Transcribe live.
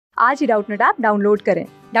आज ही Doubtnut app download करें।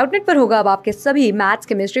 डाउटनट पर होगा अब आपके सभी मैथ्स,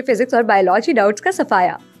 केमिस्ट्री, फिजिक्स और बायोलॉजी डाउट्स का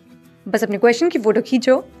सफाया। बस अपने क्वेश्चन की फोटो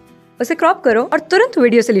खींचो, उसे क्रॉप करो और तुरंत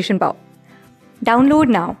वीडियो सोल्यूशन पाओ। Download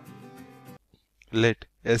now. Let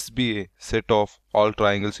S be a set of all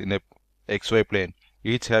triangles in a xy plane,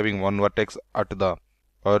 each having one vertex at the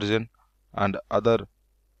origin and other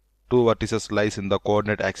two vertices lies in the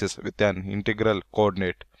coordinate axis with an integral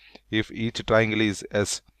coordinate. If each triangle is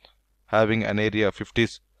S, having an area 50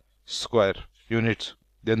 square units,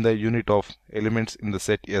 then the unit of elements in the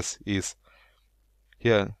set S is.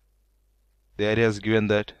 Here the area is given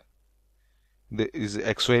that there is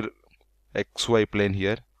xy plane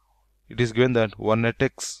here. It is given that one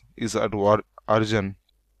vertex is at origin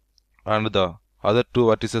and the other two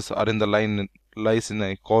vertices are in the lies in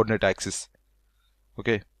a coordinate axis.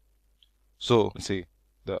 Okay, so see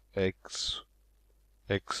the x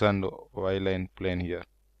and y line plane here,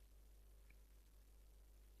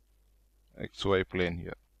 xy plane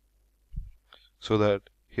here, so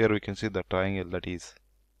that here we can see the triangle that is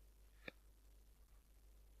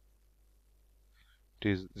it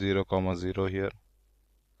is 0, 0 here.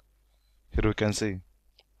 Here we can see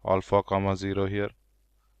alpha, 0 here,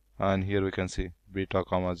 and here we can see beta,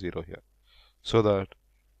 0 here. So that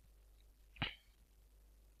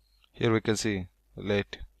here we can see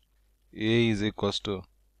let A is equals to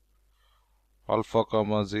alpha,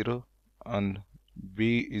 0 and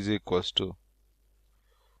B is equals to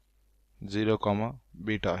 0,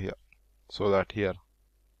 beta here. So that here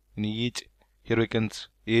in each, here we can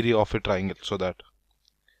area of a triangle, so that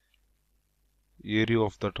area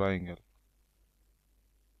of the triangle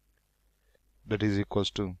that is equals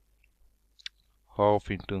to half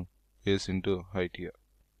into base into height here.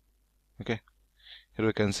 Okay, here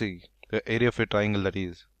we can see the area of a triangle that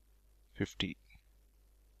is 50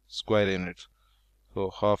 square units,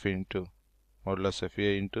 so half into modulus of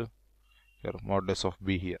A into here modulus of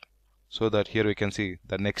B here. So that here we can see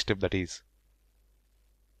the next step, that is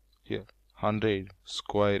here 100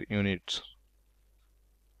 square units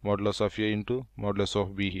modulus of A into modulus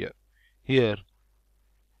of B here. Here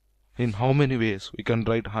in how many ways we can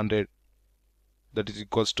write 100 that is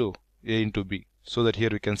equals to A into B, so that here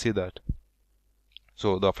we can see that.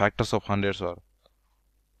 So the factors of hundreds are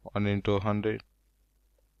 1 into 100,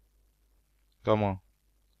 comma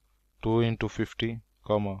 2 into 50,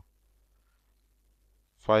 comma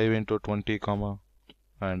 5 into 20, comma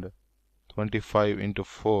and 25 into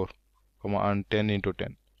 4, comma and 10 into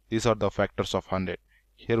 10. These are the factors of 100.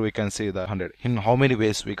 Here we can see the 100. In how many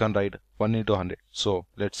ways we can write 1 into 100? So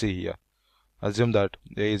let's see here. Assume that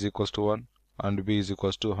A is equals to 1 and B is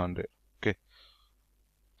equals to 100. Okay.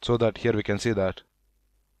 So that here we can see that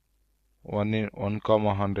 1 comma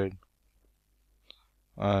 100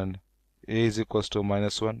 and A is equals to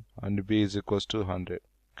minus 1 and B is equals to 100.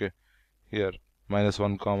 Okay. Here minus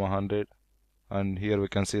 1 comma 100, and here we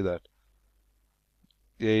can see that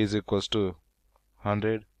A is equals to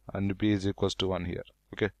 100 and B is equals to 1 here.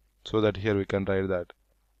 Okay, so that here we can write that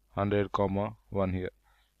 100 comma 1 here.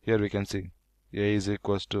 Here we can see A is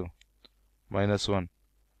equals to minus 1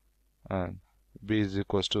 and B is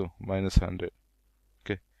equals to minus 100.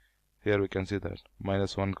 Okay, here we can see that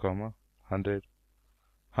minus 1 comma 100,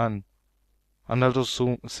 and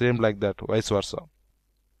also same like that vice versa.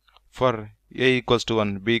 For A equals to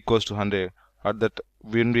 1, B equals to 100, at that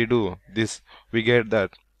when we do this we get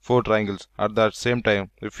that 4 triangles. At that same time,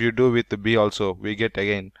 if you do with B also, we get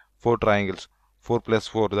again 4 triangles. 4 plus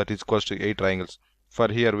 4, that is equals to 8 triangles. For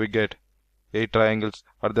here we get 8 triangles.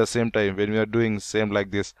 At the same time, when we are doing same like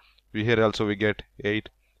this, here also we get 8,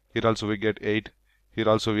 here also we get 8, here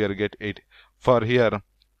also we get 8. For here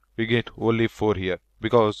we get only 4 here,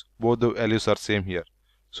 because both the values are same here.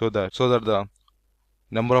 So that the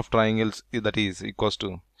number of triangles that is equals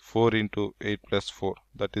to 4 into 8 plus 4,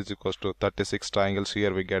 that is equals to 36 triangles.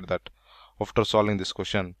 Here we get that. After solving this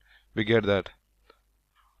question, we get that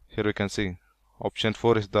here we can see option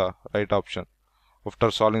 4 is the right option.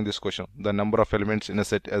 After solving this question, the number of elements in a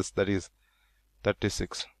set S, that is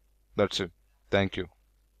 36. That's it. Thank you.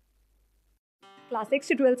 Class 6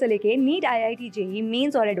 से 12 से लेके NEET, IIT JEE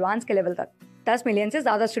mains और advance के level तक 10 million से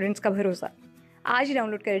ज्यादा students का भरोसा। आज ही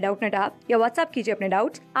डाउनलोड करें डाउटनट ऐप या व्हाट्सएप कीजिए अपने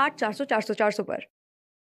डाउट्स 8400 400 400 पर।